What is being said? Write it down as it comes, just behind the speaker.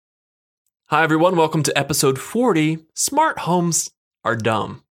Hi everyone, welcome to episode 40, Smart Homes Are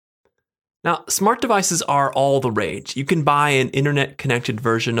Dumb. Now, smart devices are all the rage. You can buy an internet-connected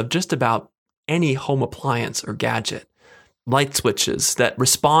version of just about any home appliance or gadget. Light switches that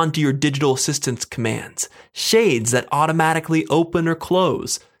respond to your digital assistant's commands. Shades that automatically open or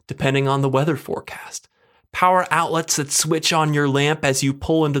close, depending on the weather forecast. Power outlets that switch on your lamp as you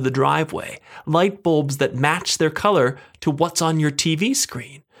pull into the driveway. Light bulbs that match their color to what's on your TV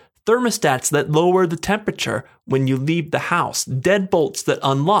screen. Thermostats that lower the temperature when you leave the house. Deadbolts that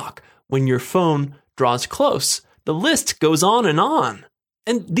unlock when your phone draws close. The list goes on.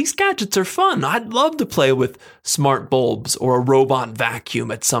 And these gadgets are fun. I'd love to play with smart bulbs or a robot vacuum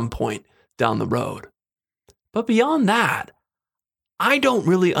at some point down the road. But beyond that, I don't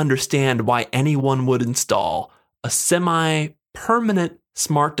really understand why anyone would install a semi-permanent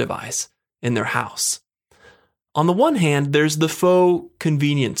smart device in their house. On the one hand, there's the faux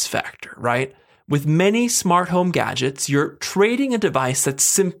convenience factor, right? With many smart home gadgets, you're trading a device that's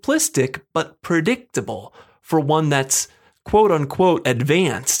simplistic but predictable for one that's quote-unquote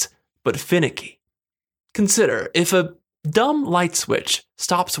advanced but finicky. Consider, if a dumb light switch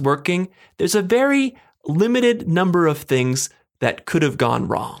stops working, there's a very limited number of things that could have gone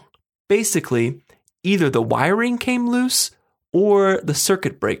wrong. Basically, either the wiring came loose or the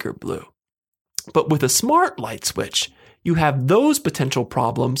circuit breaker blew. But with a smart light switch, you have those potential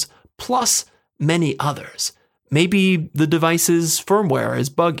problems plus many others. Maybe the device's firmware is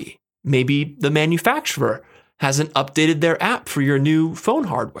buggy. Maybe the manufacturer hasn't updated their app for your new phone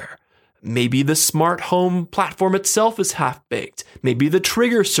hardware. Maybe the smart home platform itself is half-baked. Maybe the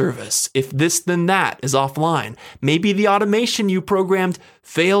trigger service, if this then that, is offline. Maybe the automation you programmed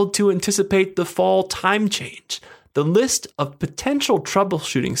failed to anticipate the fall time change. The list of potential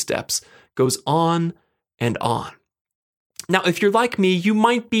troubleshooting steps goes on and on. Now, if you're like me, you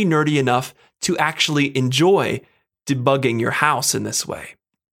might be nerdy enough to actually enjoy debugging your house in this way.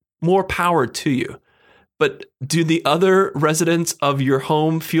 More power to you. But do the other residents of your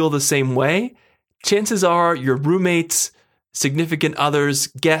home feel the same way? Chances are your roommates, significant others,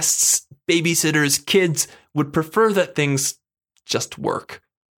 guests, babysitters, kids would prefer that things just work.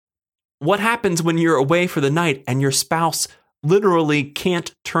 What happens when you're away for the night and your spouse literally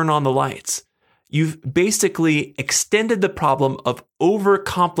can't turn on the lights? You've basically extended the problem of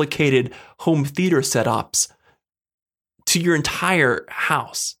overcomplicated home theater setups to your entire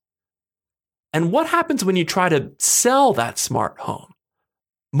house. And what happens when you try to sell that smart home?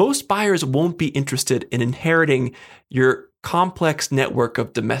 Most buyers won't be interested in inheriting your complex network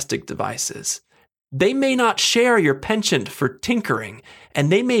of domestic devices. They may not share your penchant for tinkering,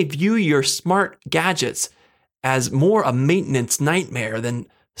 and they may view your smart gadgets as more a maintenance nightmare than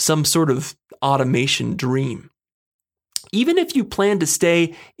some sort of automation dream. Even if you plan to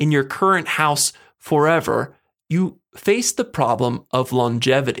stay in your current house forever, you face the problem of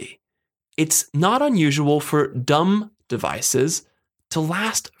longevity. It's not unusual for dumb devices to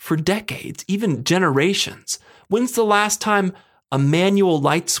last for decades, even generations. When's the last time a manual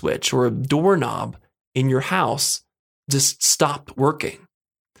light switch or a doorknob in your house just stopped working?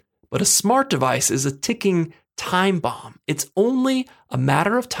 But a smart device is a ticking time bomb. It's only a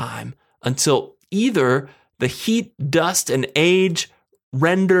matter of time until either the heat, dust, and age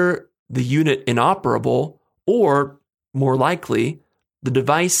render the unit inoperable, or more likely, the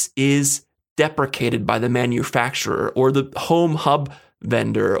device is deprecated by the manufacturer or the home hub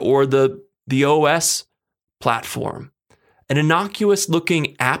vendor or the OS platform. An innocuous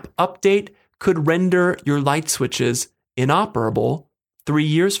looking app update could render your light switches inoperable 3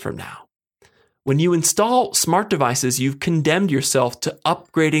 years from now. When you install smart devices, you've condemned yourself to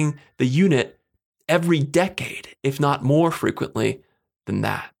upgrading the unit every decade, if not more frequently than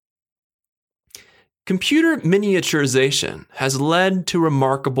that. Computer miniaturization has led to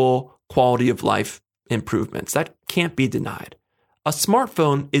remarkable quality of life improvements. That can't be denied. A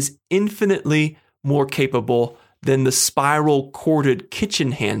smartphone is infinitely more capable than the spiral corded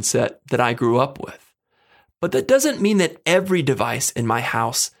kitchen handset that I grew up with. But that doesn't mean that every device in my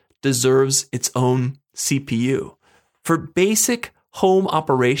house deserves its own CPU. For basic home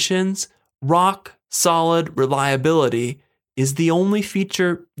operations, rock solid reliability is the only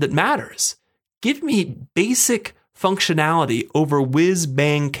feature that matters. Give me basic functionality over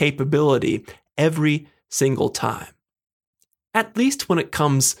whiz-bang capability every single time. At least when it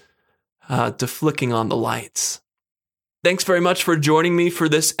comes to flicking on the lights. Thanks very much for joining me for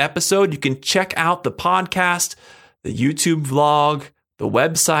this episode. You can check out the podcast, the YouTube vlog, the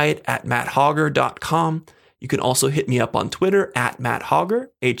website at matthauger.com. You can also hit me up on Twitter at matthauger,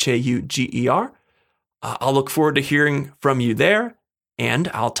 Hauger. I'll look forward to hearing from you there, and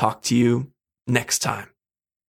I'll talk to you next time.